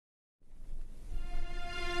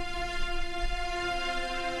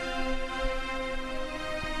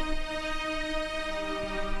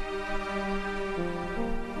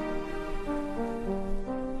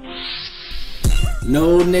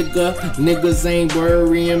No nigga, niggas ain't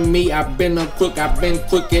worrying me. I been a crook, I been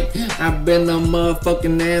crooked. I been a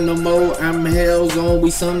motherfucking animal. I'm hell's on. We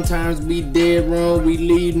sometimes be dead wrong. We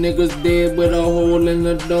leave niggas dead with a hole in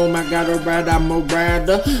the dome. I got a ride, I'm a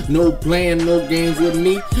rider. No playing, no games with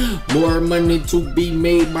me. More money to be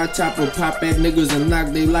made. My chopper pop at niggas and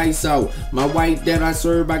knock they lights out. My white that I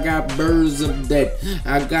serve, I got birds of that.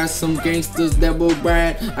 I got some gangsters that will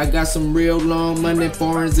ride. I got some real long money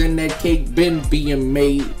foreigns in that cake been being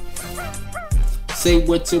made. Say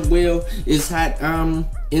what you will, it's hot. I'm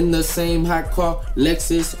in the same hot car,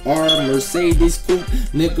 Lexus or Mercedes coupe,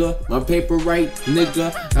 nigga. My paper right,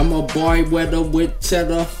 nigga. I'm a boy weather with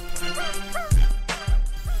cheddar.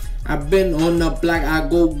 I been on the block, I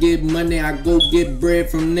go get money, I go get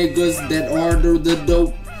bread from niggas that order the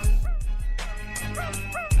dope.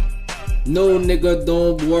 No nigga,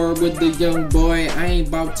 don't worry with the young boy. I ain't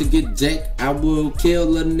about to get jacked. I will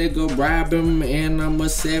kill a nigga, rob him, and I'm a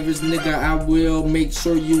savage nigga. I will make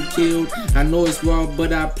sure you killed. I know it's raw,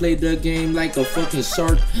 but I play the game like a fucking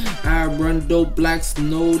shark. I run dope blocks,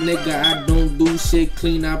 no nigga, I don't do shit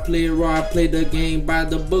clean. I play raw, I play the game by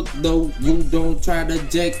the book though. You don't try to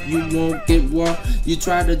jack, you won't get raw. You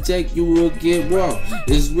try to jack, you will get raw.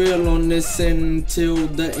 It's real on this end until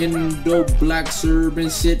the end. Dope block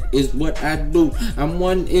serving shit is what I do. I'm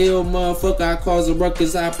one ill motherfucker, I cause a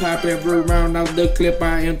ruckus. I pop every round out the clip.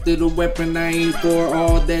 I empty the weapon, I ain't for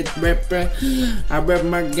all that rapping. I rap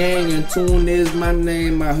my gang and tune is my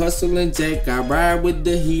name. I hustle and jack, I ride with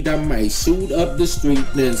the heat. I might shoot up the street,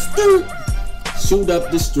 then shoot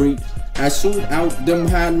up the street. I shoot out them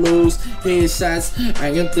high-lows, headshots.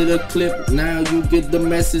 I enter the clip, now you get the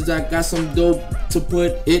message. I got some dope to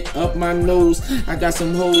put it up my nose. I got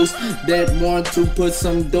some hoes that want to put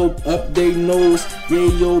some dope up their nose. Yeah,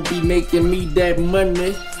 you'll be making me that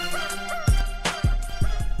money.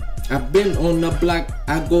 I been on the block,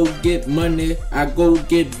 I go get money. I go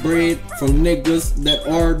get bread from niggas that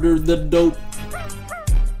order the dope.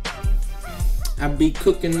 I be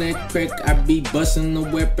cooking that crack, I be busting the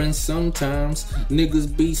weapon sometimes.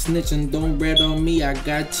 Niggas be snitching, don't rat on me, I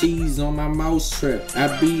got cheese on my mouse trap.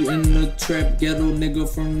 I be in the trap, ghetto nigga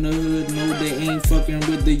from the hood. No, they ain't fucking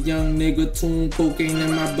with the young nigga. Tune cocaine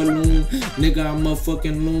in my balloon. Nigga, I'm a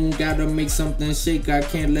fucking loon, gotta make something shake. I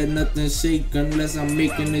can't let nothing shake unless I'm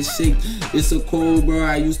making it shake. It's a cold bro,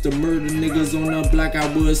 I used to murder niggas on the block.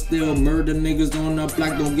 I would still murder niggas on the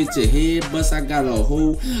block. Don't get your head bust, I got a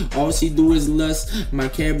hoe, all she do is lust. My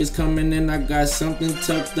cab is coming in, I got something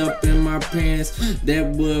tucked up in my pants that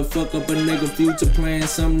would fuck up a nigga future plans.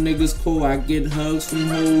 Some niggas cool, I get hugs from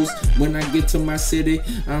hoes. When I get to my city,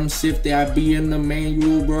 I'm shifty. I be in the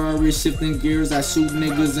manual, Rari, shifting gears. I shoot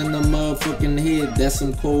niggas in the motherfucking head, that's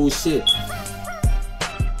some cold shit.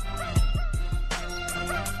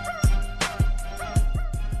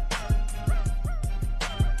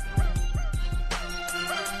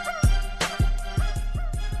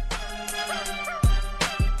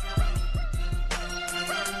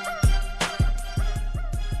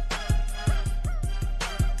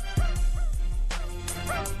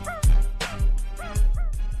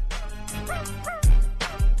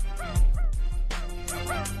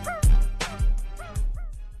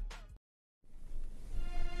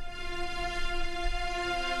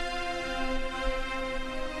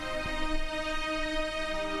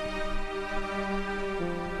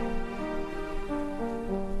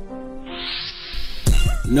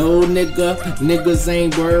 No nigga, niggas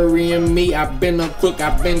ain't worrying me. I been a crook,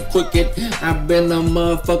 I been crooked. I been a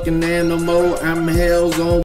motherfucking animal. I'm hell's on.